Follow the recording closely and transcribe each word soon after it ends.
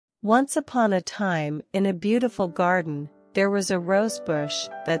Once upon a time, in a beautiful garden, there was a rosebush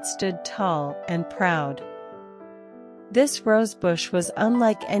that stood tall and proud. This rosebush was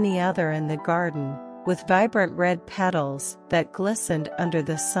unlike any other in the garden, with vibrant red petals that glistened under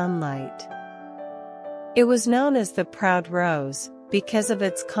the sunlight. It was known as the proud rose, because of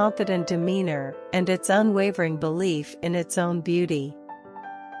its confident demeanor and its unwavering belief in its own beauty.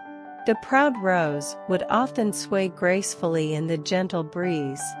 The proud rose would often sway gracefully in the gentle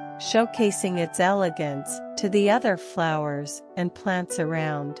breeze, showcasing its elegance to the other flowers and plants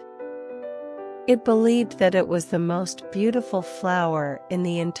around. It believed that it was the most beautiful flower in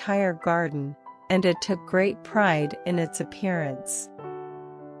the entire garden, and it took great pride in its appearance.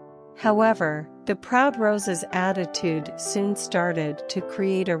 However, the proud rose's attitude soon started to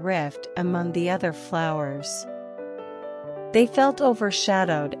create a rift among the other flowers. They felt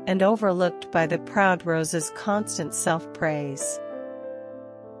overshadowed and overlooked by the proud rose's constant self-praise.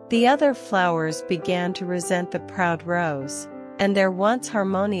 The other flowers began to resent the proud rose, and their once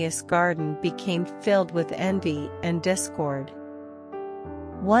harmonious garden became filled with envy and discord.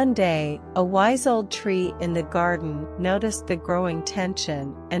 One day, a wise old tree in the garden noticed the growing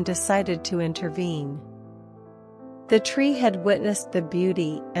tension and decided to intervene. The tree had witnessed the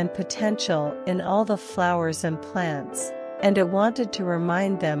beauty and potential in all the flowers and plants, and it wanted to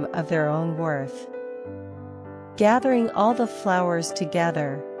remind them of their own worth. Gathering all the flowers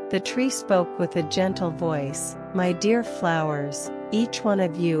together, the tree spoke with a gentle voice, "My dear flowers, each one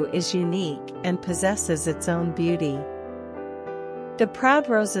of you is unique and possesses its own beauty. The proud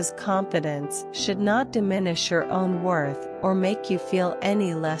rose's confidence should not diminish your own worth or make you feel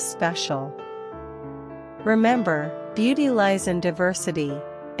any less special. Remember, beauty lies in diversity,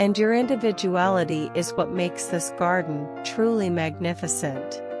 and your individuality is what makes this garden truly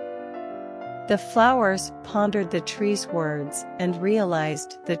magnificent." The flowers pondered the tree's words and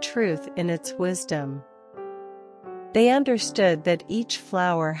realized the truth in its wisdom. They understood that each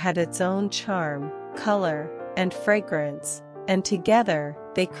flower had its own charm, color, and fragrance, and together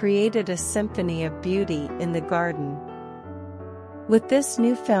they created a symphony of beauty in the garden. With this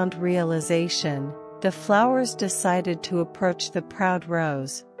newfound realization, the flowers decided to approach the proud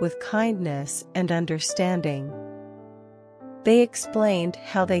rose with kindness and understanding. They explained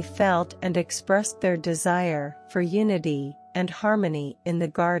how they felt and expressed their desire for unity and harmony in the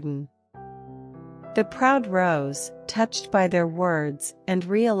garden. The proud rose, touched by their words and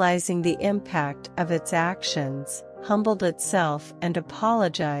realizing the impact of its actions, humbled itself and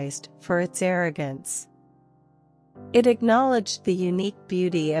apologized for its arrogance. It acknowledged the unique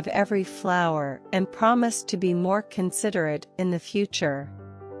beauty of every flower and promised to be more considerate in the future.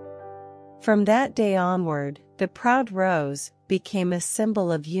 From that day onward, the proud rose became a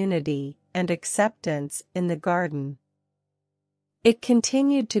symbol of unity and acceptance in the garden. It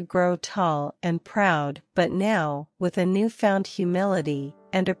continued to grow tall and proud, but now with a newfound humility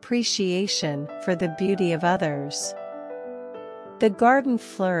and appreciation for the beauty of others. The garden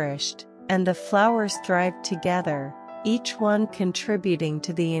flourished, and the flowers thrived together, each one contributing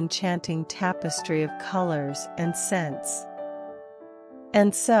to the enchanting tapestry of colors and scents.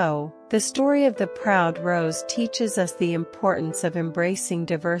 And so, the story of the proud rose teaches us the importance of embracing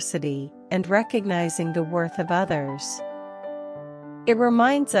diversity and recognizing the worth of others. It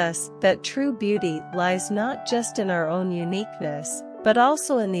reminds us that true beauty lies not just in our own uniqueness, but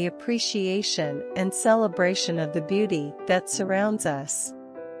also in the appreciation and celebration of the beauty that surrounds us.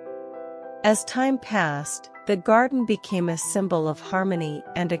 As time passed, the garden became a symbol of harmony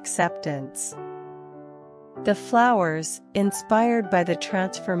and acceptance. The flowers, inspired by the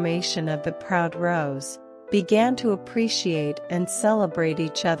transformation of the proud rose, began to appreciate and celebrate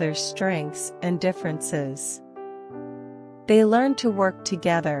each other's strengths and differences. They learned to work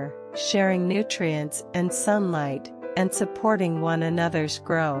together, sharing nutrients and sunlight, and supporting one another's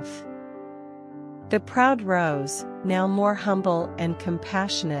growth. The proud rose, now more humble and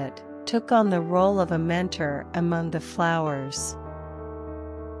compassionate, took on the role of a mentor among the flowers.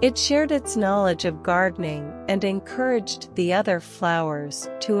 It shared its knowledge of gardening and encouraged the other flowers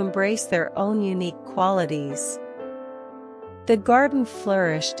to embrace their own unique qualities. The garden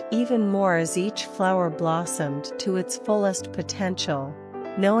flourished even more as each flower blossomed to its fullest potential,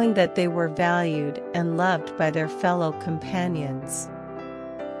 knowing that they were valued and loved by their fellow companions.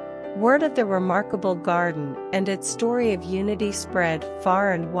 Word of the remarkable garden and its story of unity spread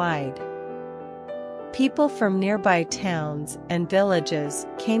far and wide. People from nearby towns and villages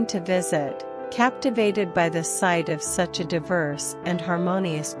came to visit, captivated by the sight of such a diverse and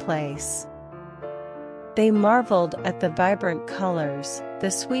harmonious place. They marveled at the vibrant colors, the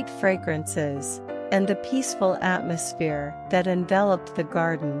sweet fragrances, and the peaceful atmosphere that enveloped the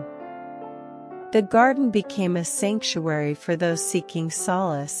garden. The garden became a sanctuary for those seeking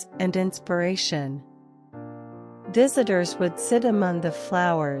solace and inspiration. Visitors would sit among the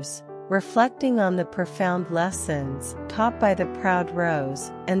flowers, reflecting on the profound lessons taught by the proud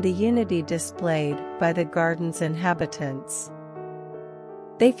rose and the unity displayed by the garden's inhabitants.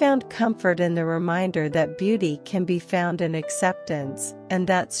 They found comfort in the reminder that beauty can be found in acceptance and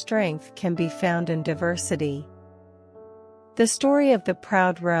that strength can be found in diversity. The story of the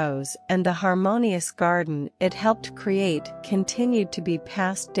proud rose and the harmonious garden it helped create continued to be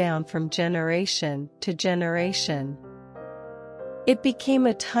passed down from generation to generation. It became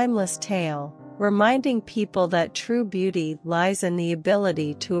a timeless tale, reminding people that true beauty lies in the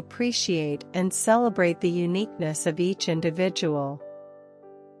ability to appreciate and celebrate the uniqueness of each individual.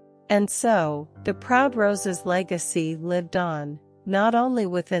 And so, the proud rose's legacy lived on, not only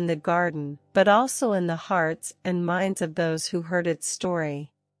within the garden, but also in the hearts and minds of those who heard its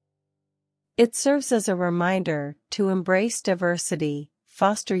story. It serves as a reminder to embrace diversity,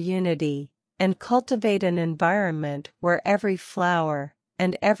 foster unity, and cultivate an environment where every flower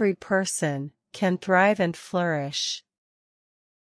and every person can thrive and flourish.